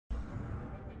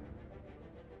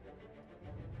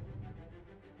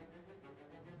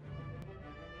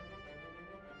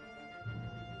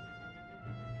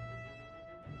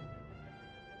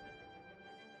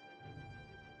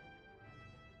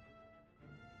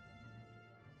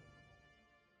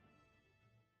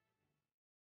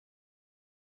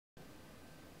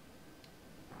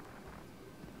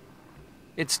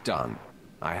It's done.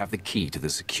 I have the key to the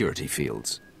security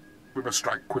fields. We must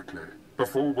strike quickly,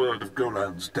 before word of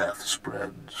Golan's death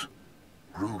spreads.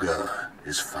 Ruger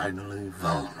is finally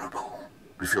vulnerable.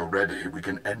 If you're ready, we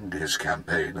can end his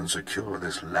campaign and secure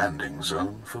this landing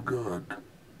zone for good.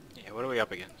 Yeah, what are we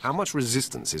up against? How much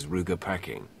resistance is Ruger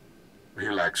packing? He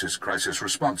lacks his crisis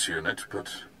response unit,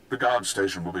 but the guard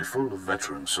station will be full of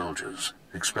veteran soldiers.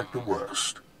 Expect the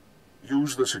worst.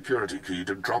 Use the security key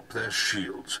to drop their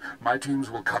shields. My teams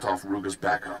will cut off Ruger's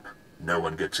backup. No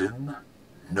one gets in,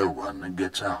 no one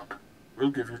gets out.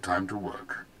 We'll give you time to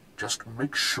work. Just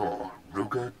make sure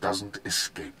Ruger doesn't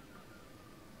escape.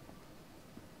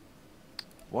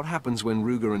 What happens when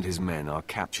Ruger and his men are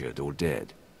captured or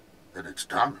dead? Then it's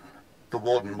done. The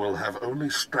Warden will have only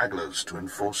stragglers to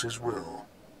enforce his will.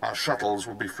 Our shuttles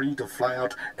will be free to fly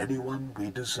out anyone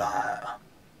we desire.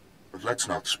 But let's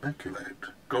not speculate.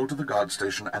 Go to the guard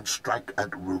station and strike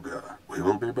at Ruger. We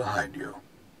will be behind you.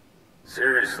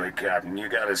 Seriously, Captain, you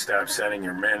gotta stop sending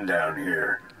your men down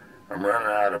here. I'm running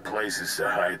out of places to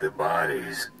hide the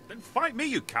bodies. Then fight me,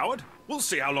 you coward. We'll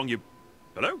see how long you...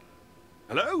 Hello?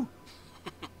 Hello?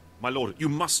 My lord, you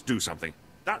must do something.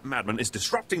 That madman is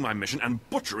disrupting my mission and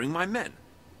butchering my men.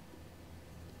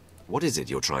 What is it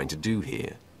you're trying to do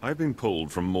here? I've been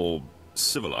pulled from more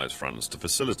civilized fronts to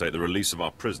facilitate the release of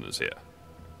our prisoners here.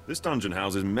 This dungeon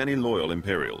houses many loyal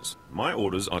Imperials. My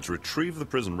orders are to retrieve the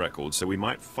prison records so we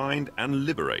might find and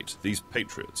liberate these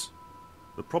patriots.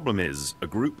 The problem is, a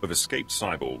group of escaped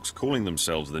cyborgs, calling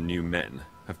themselves the New Men,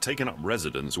 have taken up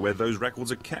residence where those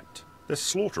records are kept. They're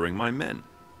slaughtering my men.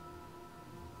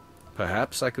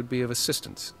 Perhaps I could be of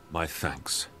assistance. My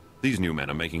thanks. These new men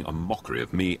are making a mockery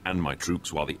of me and my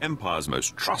troops while the Empire's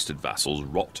most trusted vassals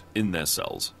rot in their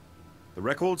cells. The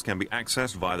records can be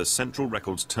accessed via the Central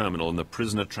Records Terminal in the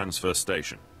Prisoner Transfer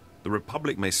Station. The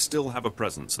Republic may still have a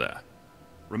presence there.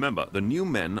 Remember, the new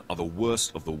men are the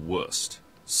worst of the worst.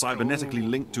 Cybernetically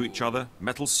linked to each other,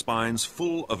 metal spines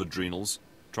full of adrenals.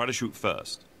 Try to shoot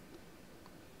first.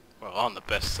 Well, I'm the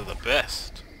best of the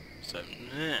best. So,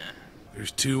 yeah.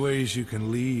 There's two ways you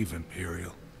can leave,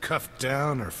 Imperial. Cuffed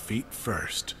down or feet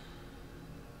first.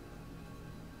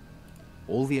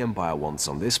 All the Empire wants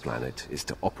on this planet is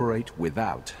to operate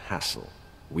without hassle.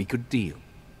 We could deal.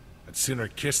 I'd sooner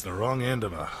kiss the wrong end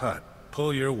of a hut.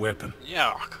 Pull your weapon.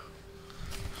 Yuck.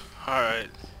 Alright.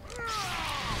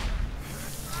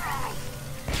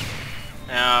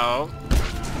 Now,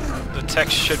 the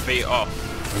text should be off.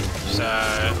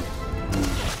 So,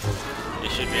 you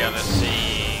should be able to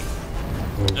see...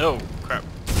 Oh, crap.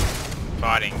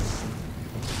 Fighting.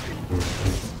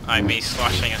 Me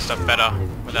slashing and stuff better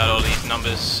without all these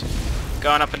numbers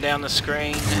going up and down the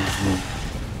screen.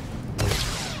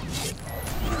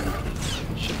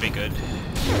 Should be good.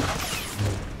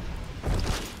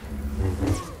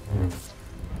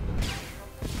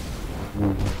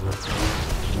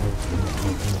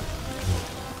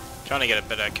 Trying to get a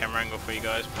better camera angle for you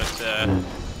guys, but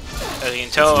as you can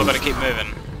tell, I've got to keep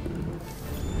moving.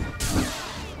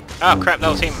 Oh crap, that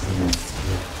was him.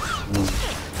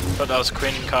 Thought that was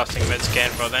Quinn casting a med scan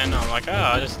for then. I'm like, oh,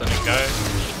 I just let it go.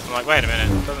 I'm like, wait a minute,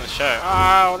 it doesn't show.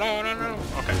 Oh, no, no, no.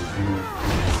 Okay.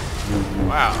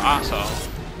 Wow, arsehole.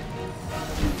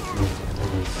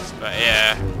 But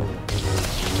yeah.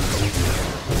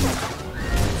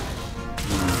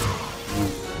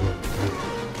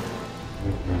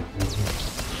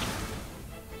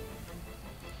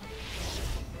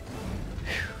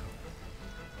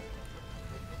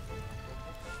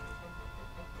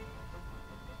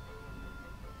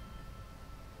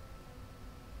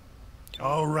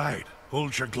 All right,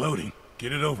 hold your gloating.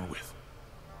 Get it over with.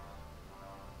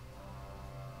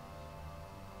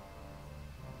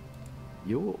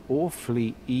 You're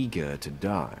awfully eager to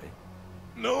die.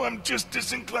 No, I'm just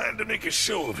disinclined to make a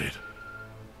show of it.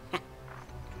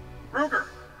 Ruger!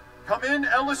 Come in,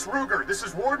 Ellis Ruger. This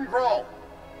is Warden Grawl.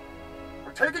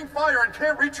 We're taking fire and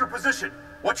can't reach your position.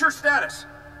 What's your status?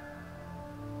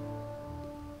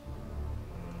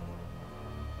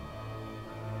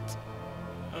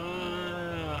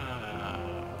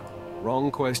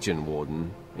 Wrong question,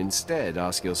 Warden. Instead,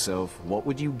 ask yourself, what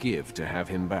would you give to have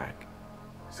him back?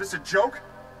 Is this a joke?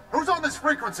 Who's on this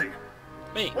frequency?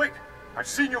 Me. Wait, I've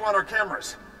seen you on our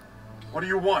cameras. What do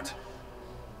you want?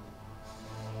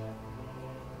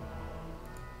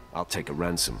 I'll take a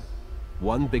ransom.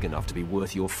 One big enough to be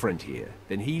worth your friend here.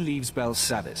 Then he leaves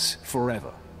Belsavis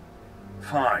forever.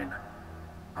 Fine.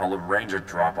 I'll arrange a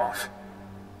drop-off.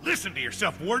 Listen to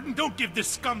yourself, Warden. Don't give this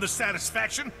scum the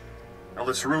satisfaction.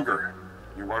 Ellis Ruger,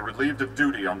 you are relieved of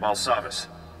duty on Balsavis.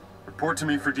 Report to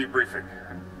me for debriefing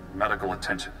and medical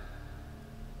attention.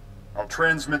 I'll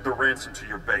transmit the ransom to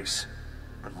your base.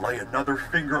 But lay another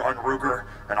finger on Ruger,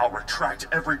 and I'll retract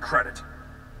every credit.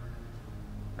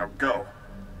 Now go.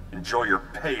 Enjoy your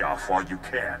payoff while you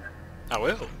can. I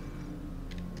will.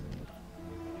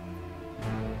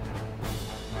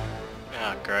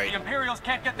 Ah, great. The Imperials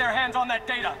can't get their hands on that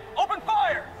data. Open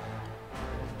fire!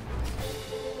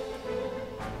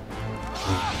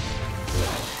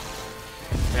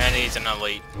 And he's an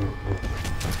elite.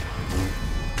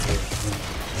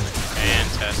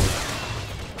 Fantastic.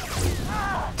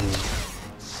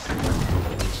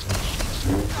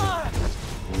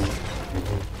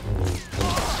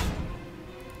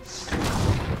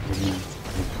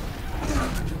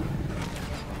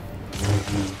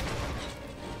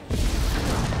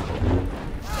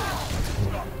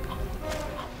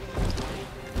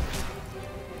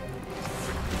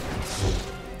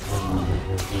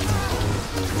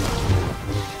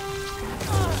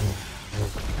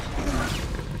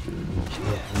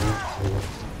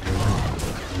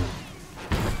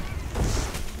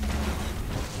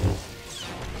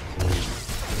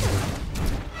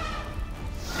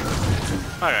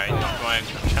 Alright, knock my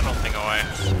channel thing away.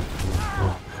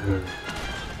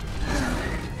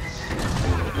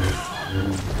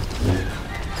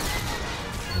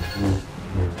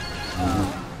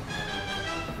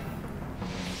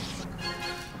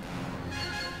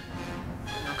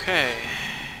 Okay.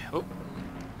 Oh.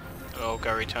 I'll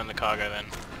go return the cargo then.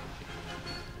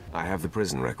 I have the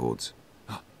prison records.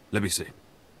 Let me see.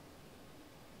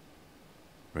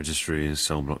 Registries,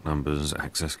 cell block numbers,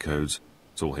 access codes.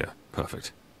 It's all here.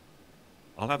 Perfect.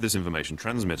 I'll have this information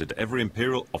transmitted to every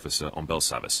Imperial officer on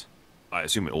Belsavis. I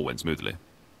assume it all went smoothly.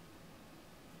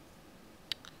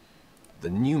 The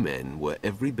new men were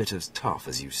every bit as tough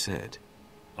as you said.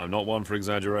 I'm not one for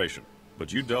exaggeration,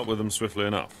 but you dealt with them swiftly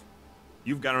enough.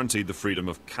 You've guaranteed the freedom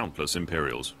of countless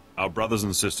Imperials. Our brothers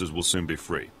and sisters will soon be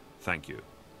free. Thank you.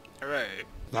 Hooray.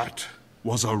 That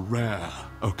was a rare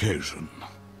occasion.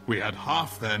 We had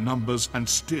half their numbers and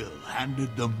still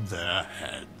handed them their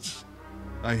heads.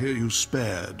 I hear you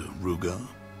spared, Ruger.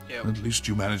 Yep. At least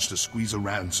you managed to squeeze a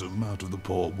ransom out of the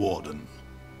poor warden.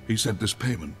 He sent this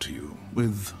payment to you,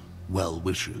 with well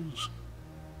wishes.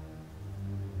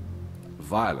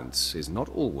 Violence is not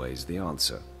always the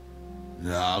answer.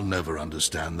 I'll never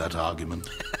understand that argument.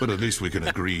 But at least we can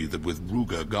agree that with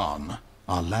Ruger gone,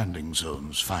 our landing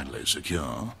zone's finally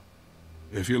secure.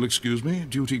 If you'll excuse me,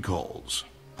 duty calls.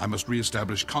 I must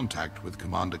re-establish contact with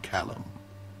Commander Callum.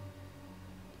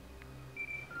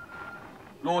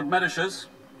 Lord Medicius.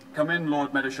 Come in,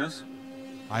 Lord Medicius.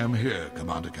 I am here,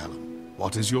 Commander Callum.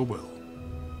 What is your will?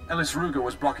 Ellis Ruger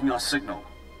was blocking our signal.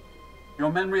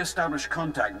 Your men re-established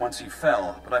contact once he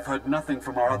fell, but I've heard nothing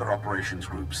from our other operations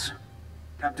groups.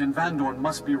 Captain Van Dorn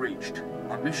must be reached.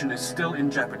 Our mission is still in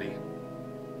jeopardy.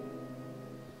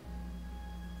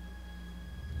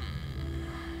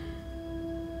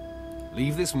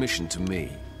 Leave this mission to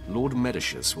me. Lord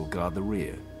Medicius will guard the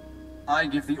rear. I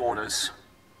give the orders.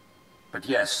 But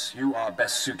yes, you are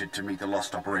best suited to meet the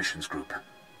Lost Operations Group.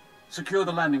 Secure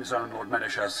the landing zone, Lord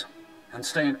Medicius, and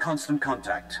stay in constant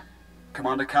contact.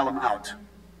 Commander Callum out.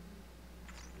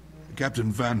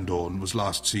 Captain Van Dorn was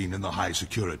last seen in the high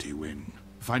security wing.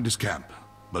 Find his camp,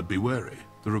 but be wary.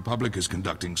 The Republic is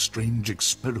conducting strange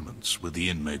experiments with the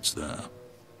inmates there.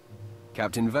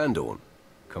 Captain Van Dorn,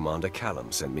 Commander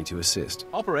Callum sent me to assist.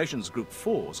 Operations Group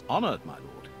 4's honored, my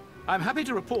lord. I'm happy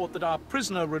to report that our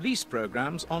prisoner release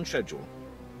program's on schedule.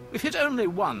 We've hit only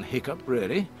one hiccup,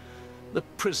 really. The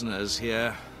prisoners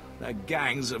here, they're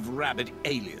gangs of rabid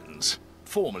aliens,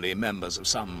 formerly members of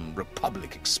some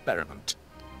Republic experiment.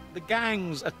 The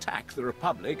gangs attack the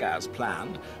Republic as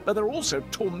planned, but they're also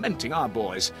tormenting our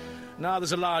boys. Now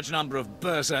there's a large number of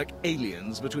berserk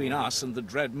aliens between us and the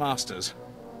Dread Masters.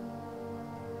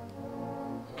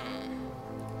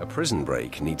 A prison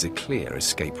break needs a clear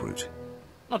escape route.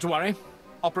 Not to worry.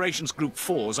 Operations Group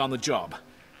 4's on the job.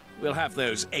 We'll have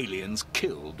those aliens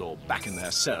killed or back in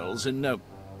their cells in no...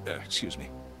 excuse me.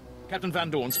 Captain Van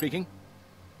Dorn speaking.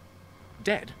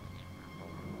 Dead?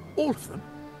 All of them?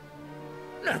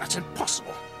 No, that's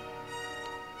impossible.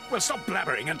 Well, stop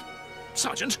blabbering and...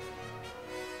 Sergeant!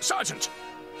 Sergeant!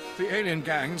 The alien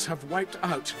gangs have wiped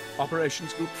out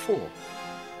Operations Group 4.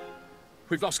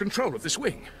 We've lost control of this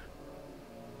wing.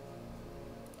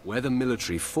 Where the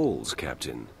military falls,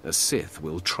 Captain, a Sith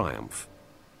will triumph.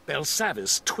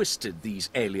 Belsavis twisted these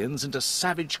aliens into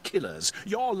savage killers.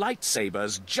 Your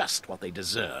lightsabers just what they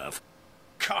deserve.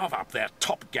 Carve up their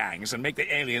top gangs and make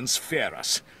the aliens fear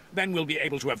us. Then we'll be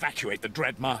able to evacuate the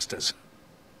Dread Masters.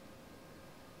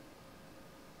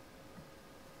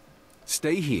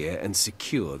 Stay here and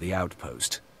secure the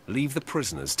outpost. Leave the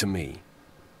prisoners to me.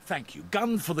 Thank you.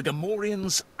 Gun for the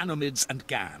Gamorreans, Anomids, and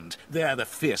Gand. They're the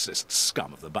fiercest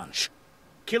scum of the bunch.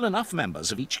 Kill enough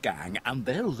members of each gang, and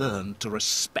they'll learn to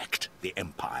respect the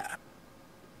Empire.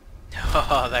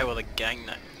 Oh, they were the gang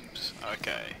names.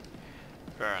 Okay.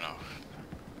 Fair enough.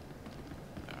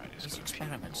 These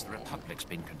experiments the Republic's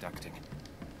been conducting.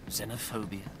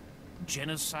 Xenophobia,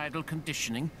 genocidal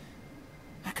conditioning.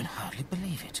 I can hardly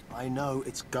believe it. I know,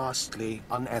 it's ghastly,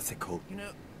 unethical. You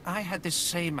know, I had this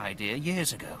same idea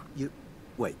years ago.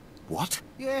 Wait, what?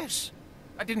 Yes.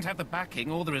 I didn't have the backing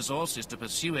or the resources to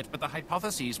pursue it, but the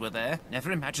hypotheses were there.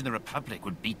 Never imagined the Republic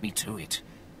would beat me to it.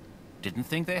 Didn't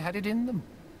think they had it in them.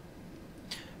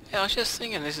 Yeah, I was just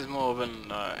thinking this is more of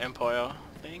an Empire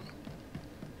thing.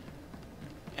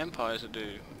 Empires would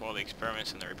do more of the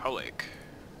experiments in the Republic.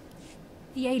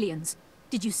 The aliens.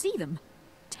 Did you see them?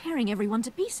 Tearing everyone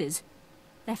to pieces.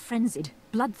 They're frenzied,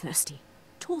 bloodthirsty.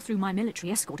 Tore through my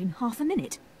military escort in half a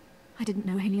minute. I didn't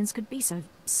know aliens could be so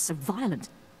violent.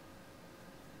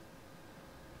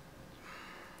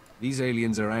 These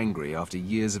aliens are angry after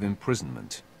years of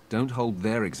imprisonment. Don't hold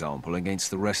their example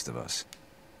against the rest of us.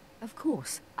 Of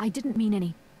course, I didn't mean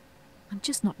any... I'm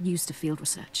just not used to field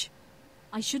research.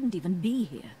 I shouldn't even be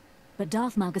here, but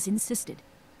Darth Malgus insisted.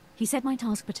 He said my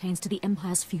task pertains to the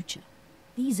Empire's future.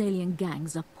 These alien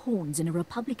gangs are pawns in a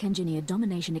Republic-engineered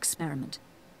domination experiment,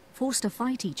 forced to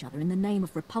fight each other in the name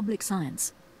of Republic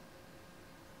science.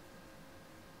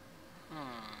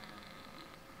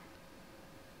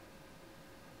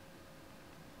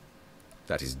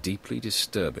 That is deeply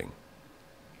disturbing.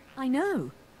 I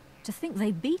know. To think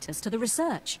they beat us to the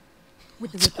research.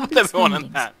 With the With Republic's everyone on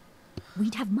findings, that.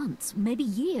 we'd have months, maybe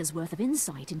years worth of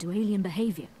insight into alien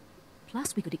behavior.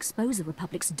 Plus we could expose the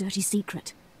Republic's dirty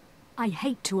secret. I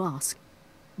hate to ask,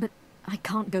 but I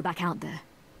can't go back out there.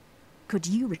 Could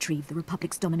you retrieve the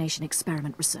Republic's domination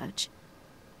experiment research?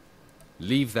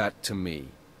 Leave that to me.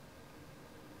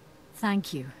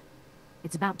 Thank you.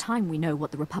 It's about time we know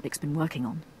what the Republic's been working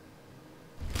on.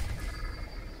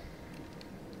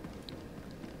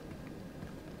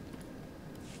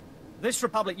 This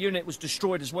Republic unit was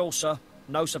destroyed as well, sir.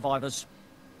 No survivors.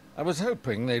 I was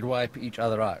hoping they'd wipe each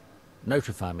other out.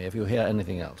 Notify me if you hear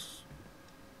anything else.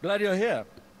 Glad you're here.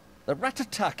 The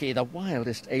Ratataki, the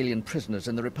wildest alien prisoners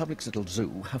in the Republic's little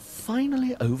zoo, have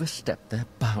finally overstepped their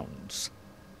bounds.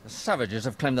 The savages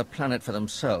have claimed the planet for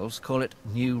themselves, call it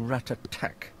New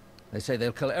Ratatak. They say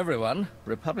they'll kill everyone,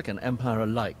 Republic and Empire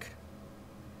alike.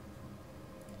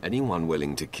 Anyone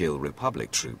willing to kill Republic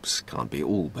troops can't be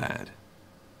all bad.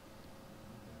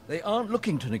 They aren't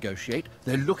looking to negotiate,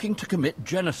 they're looking to commit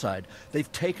genocide.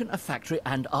 They've taken a factory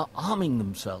and are arming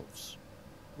themselves.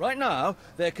 Right now,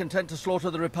 they're content to slaughter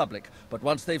the Republic, but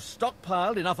once they've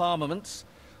stockpiled enough armaments,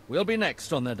 we'll be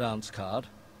next on their dance card.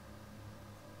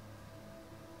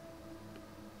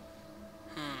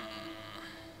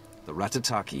 The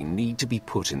Ratataki need to be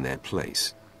put in their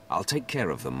place. I'll take care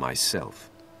of them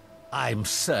myself. I'm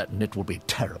certain it will be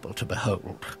terrible to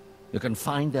behold. You can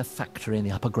find their factory in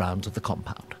the upper grounds of the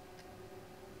compound.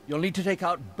 You'll need to take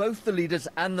out both the leaders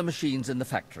and the machines in the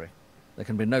factory. There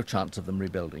can be no chance of them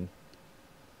rebuilding.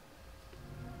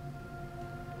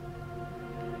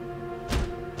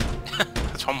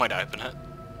 That's one way to open it.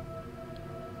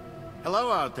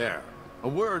 Hello out there. A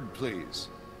word, please.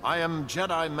 I am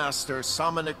Jedi Master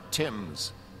Somonic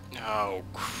Timms. Oh,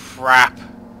 crap.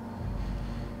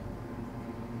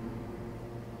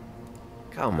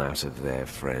 Come out of there,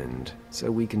 friend,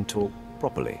 so we can talk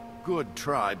properly. Good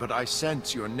try, but I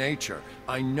sense your nature.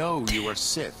 I know you are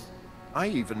Sith. I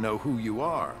even know who you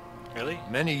are. Really?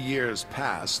 Many years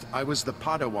past, I was the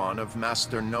Padawan of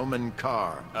Master Nomen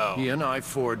Karr. Oh. He and I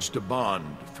forged a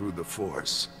bond through the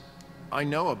Force. I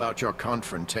know about your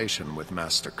confrontation with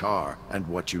Master Karr and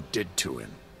what you did to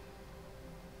him.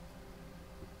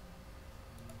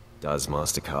 Does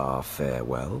Master Karr fare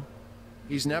well?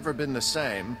 He's never been the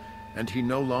same, and he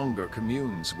no longer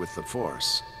communes with the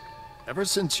Force. Ever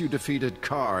since you defeated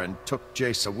Karr and took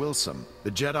Jace Wilson,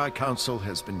 the Jedi Council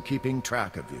has been keeping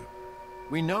track of you.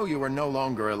 We know you are no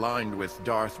longer aligned with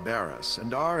Darth Barris,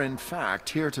 and are in fact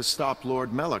here to stop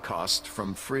Lord Melicost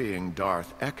from freeing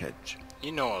Darth Ekage.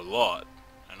 You know a lot,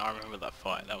 and I remember that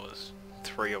fight. That was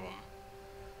 3 of them.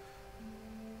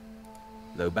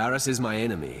 Though Barris is my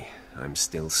enemy, I'm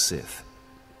still Sith.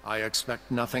 I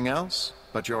expect nothing else,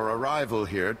 but your arrival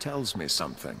here tells me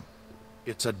something.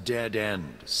 It's a dead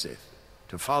end, Sith.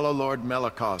 To follow Lord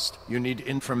Melicost, you need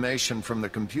information from the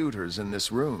computers in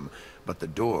this room, but the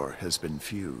door has been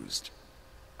fused.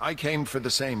 I came for the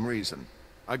same reason.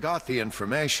 I got the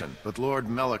information, but Lord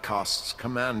Melicost's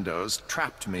commandos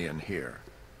trapped me in here.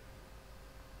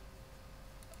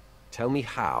 Tell me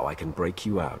how I can break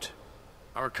you out.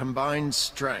 Our combined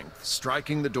strength,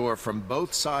 striking the door from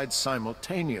both sides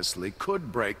simultaneously,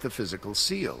 could break the physical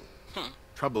seal.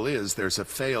 Trouble is, there's a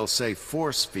fail-safe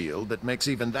force field that makes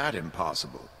even that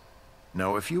impossible.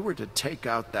 Now, if you were to take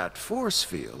out that force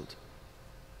field...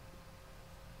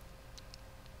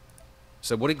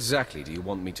 So what exactly do you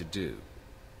want me to do?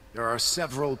 There are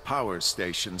several power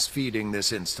stations feeding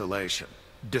this installation.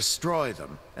 Destroy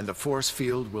them, and the force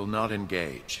field will not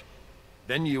engage.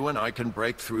 Then you and I can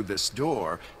break through this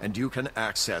door, and you can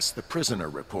access the prisoner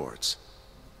reports.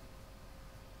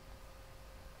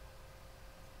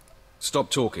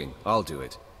 Stop talking. I'll do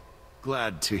it.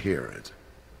 Glad to hear it.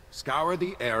 Scour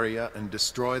the area and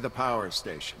destroy the power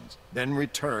stations. Then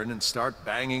return and start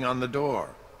banging on the door.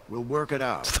 We'll work it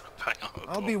out.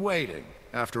 I'll be waiting.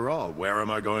 After all, where am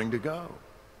I going to go?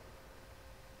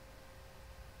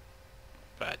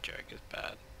 Bad joke is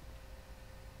bad.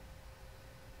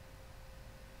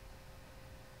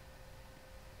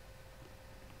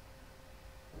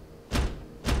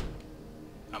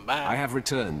 I'm back. I have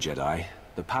returned, Jedi.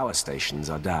 The power stations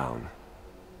are down.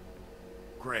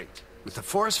 Great. With the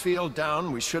force field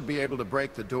down, we should be able to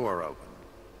break the door open.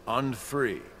 On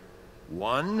 3.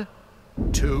 1,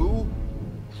 2,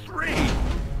 3!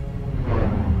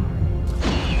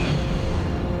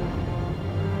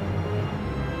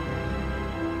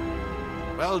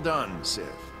 Well done, Sith.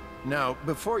 Now,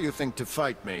 before you think to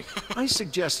fight me, I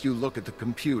suggest you look at the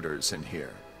computers in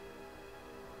here.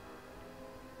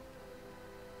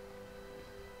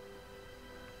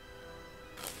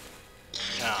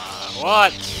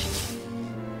 What?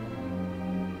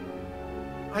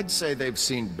 I'd say they've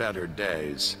seen better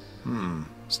days.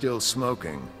 Still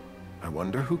smoking. I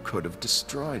wonder who could have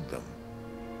destroyed them.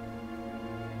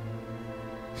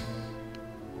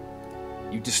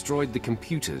 You destroyed the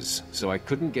computers, so I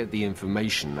couldn't get the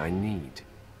information I need.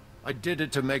 I did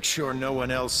it to make sure no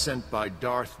one else sent by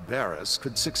Darth Barris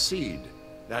could succeed.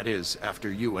 That is,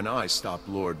 after you and I stopped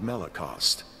Lord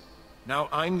Melicost. Now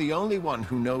I'm the only one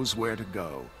who knows where to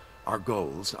go. Our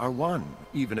goals are one,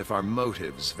 even if our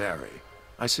motives vary.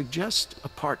 I suggest a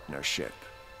partnership.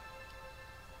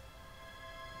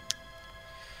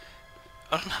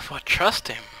 I don't know if I trust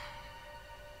him.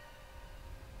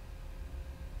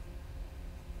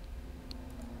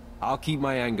 I'll keep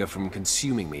my anger from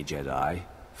consuming me, Jedi.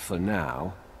 For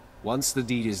now. Once the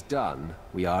deed is done,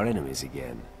 we are enemies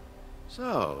again.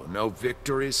 So, no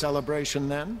victory celebration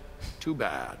then? Too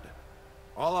bad.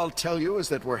 All I'll tell you is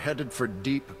that we're headed for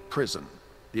Deep Prison.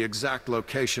 The exact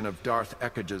location of Darth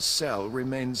Ekkage's cell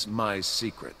remains my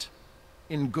secret.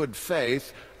 In good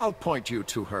faith, I'll point you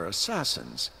to her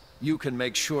assassins. You can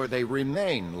make sure they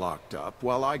remain locked up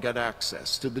while I get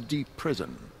access to the Deep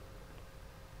Prison.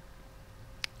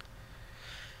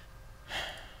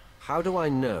 How do I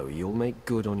know you'll make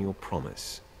good on your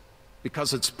promise?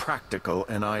 Because it's practical,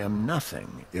 and I am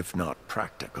nothing if not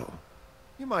practical.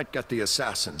 You might get the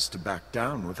assassins to back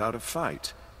down without a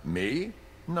fight. Me?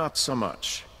 Not so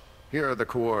much. Here are the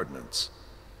coordinates.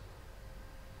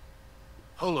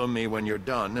 Holo me when you're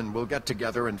done, and we'll get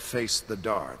together and face the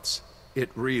Darths. It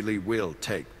really will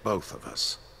take both of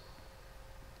us.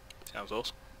 Sounds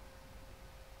awesome.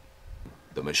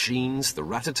 The machines, the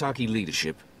Ratataki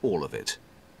leadership, all of it.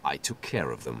 I took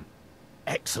care of them.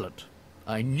 Excellent.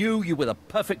 I knew you were the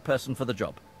perfect person for the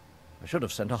job. I should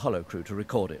have sent a holo crew to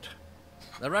record it.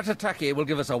 The Ratataki will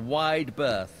give us a wide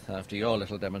berth after your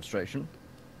little demonstration.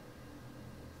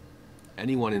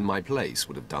 Anyone in my place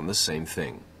would have done the same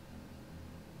thing.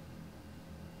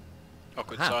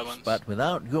 Awkward Perhaps, silence. but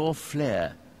without your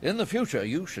flair. In the future,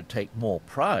 you should take more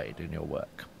pride in your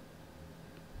work.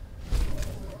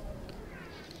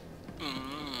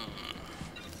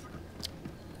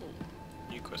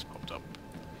 New quest popped up.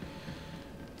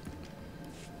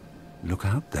 Look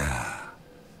out there.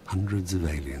 Hundreds of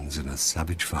aliens in a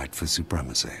savage fight for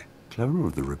supremacy. Clever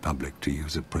of the Republic to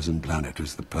use a prison planet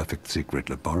as the perfect secret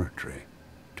laboratory.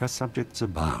 Test subjects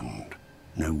abound.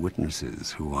 No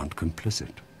witnesses who aren't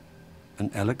complicit. An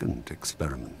elegant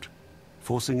experiment,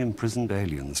 forcing imprisoned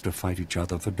aliens to fight each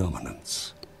other for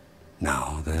dominance.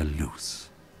 Now they're loose.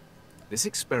 This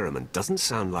experiment doesn't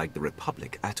sound like the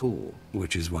Republic at all.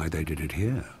 Which is why they did it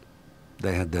here.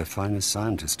 They had their finest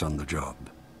scientist on the job.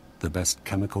 The best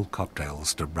chemical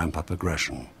cocktails to ramp up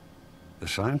aggression. The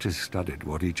scientists studied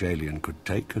what each alien could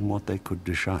take and what they could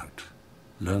dish out.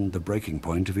 Learned the breaking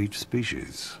point of each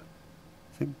species.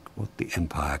 Think what the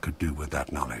Empire could do with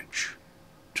that knowledge.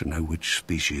 To know which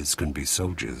species can be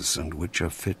soldiers and which are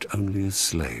fit only as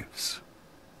slaves.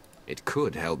 It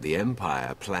could help the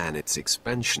Empire plan its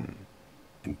expansion.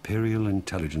 Imperial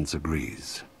intelligence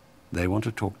agrees. They want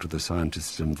to talk to the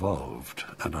scientists involved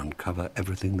and uncover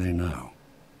everything they know.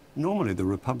 Normally the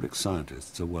Republic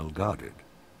scientists are well guarded,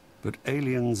 but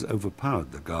aliens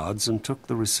overpowered the guards and took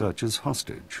the researchers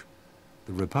hostage.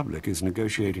 The Republic is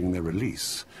negotiating their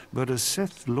release, but a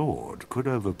Sith Lord could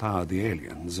overpower the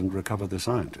aliens and recover the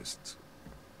scientists.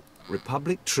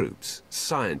 Republic troops,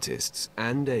 scientists,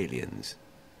 and aliens.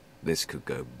 This could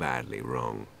go badly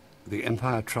wrong. The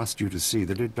Empire trusts you to see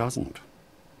that it doesn't.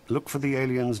 Look for the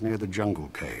aliens near the jungle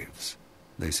caves.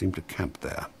 They seem to camp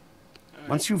there.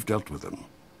 Once you've dealt with them,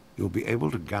 you'll be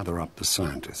able to gather up the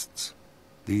scientists.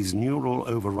 These neural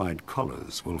override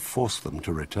collars will force them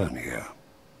to return here.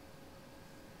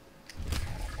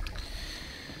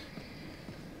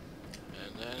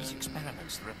 These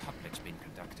experiments the Republic's been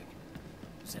conducting.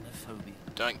 Xenophobia.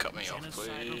 Don't cut me off,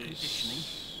 Genocidal conditioning.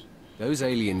 please. Those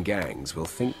alien gangs will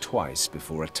think twice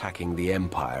before attacking the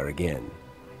Empire again.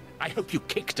 I hope you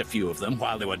kicked a few of them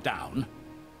while they were down.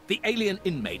 The alien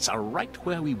inmates are right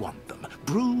where we want them,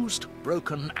 bruised,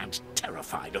 broken, and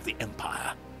terrified of the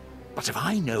Empire. But if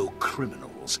I know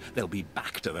criminals, they'll be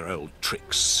back to their old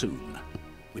tricks soon.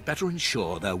 We'd better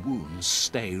ensure their wounds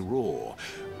stay raw,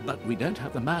 but we don't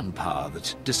have the manpower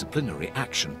that disciplinary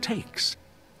action takes.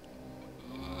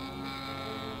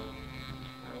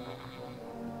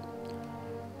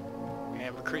 Yeah,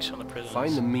 recruits on the prisoners.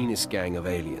 Find the meanest gang of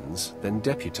aliens, then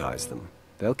deputize them.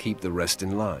 They'll keep the rest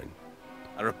in line.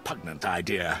 A repugnant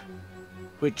idea,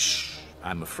 which,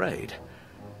 I'm afraid,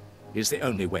 is the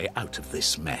only way out of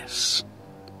this mess.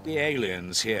 The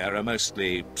aliens here are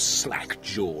mostly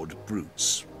slack-jawed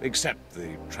brutes, except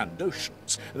the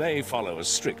Trandoshans. They follow a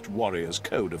strict warrior's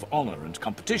code of honor and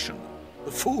competition.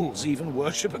 The fools even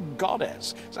worship a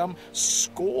goddess, some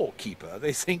scorekeeper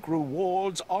they think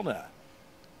rewards honor.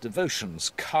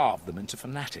 Devotions carve them into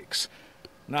fanatics.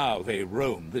 Now they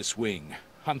roam this wing,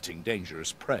 hunting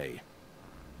dangerous prey.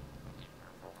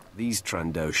 These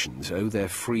Trandoshans owe their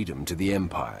freedom to the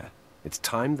Empire. It's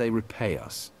time they repay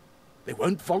us. They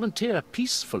won't volunteer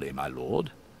peacefully, my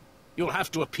lord. You'll have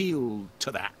to appeal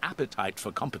to their appetite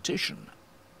for competition.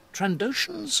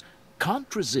 Trandoshans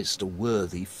can't resist a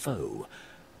worthy foe.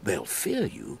 They'll fear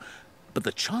you, but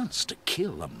the chance to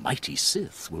kill a mighty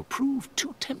Sith will prove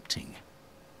too tempting.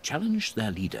 Challenge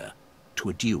their leader to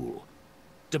a duel.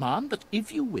 Demand that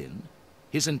if you win,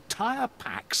 his entire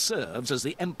pack serves as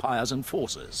the Empire's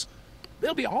enforcers.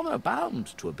 They'll be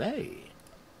honor-bound to obey.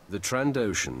 The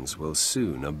Trandoshans will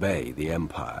soon obey the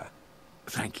Empire.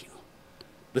 Thank you.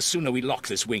 The sooner we lock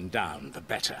this wing down, the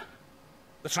better.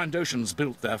 The Trandoshans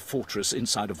built their fortress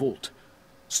inside a vault.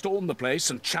 Storm the place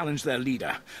and challenge their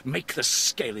leader. Make the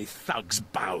scaly thugs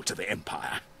bow to the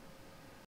Empire.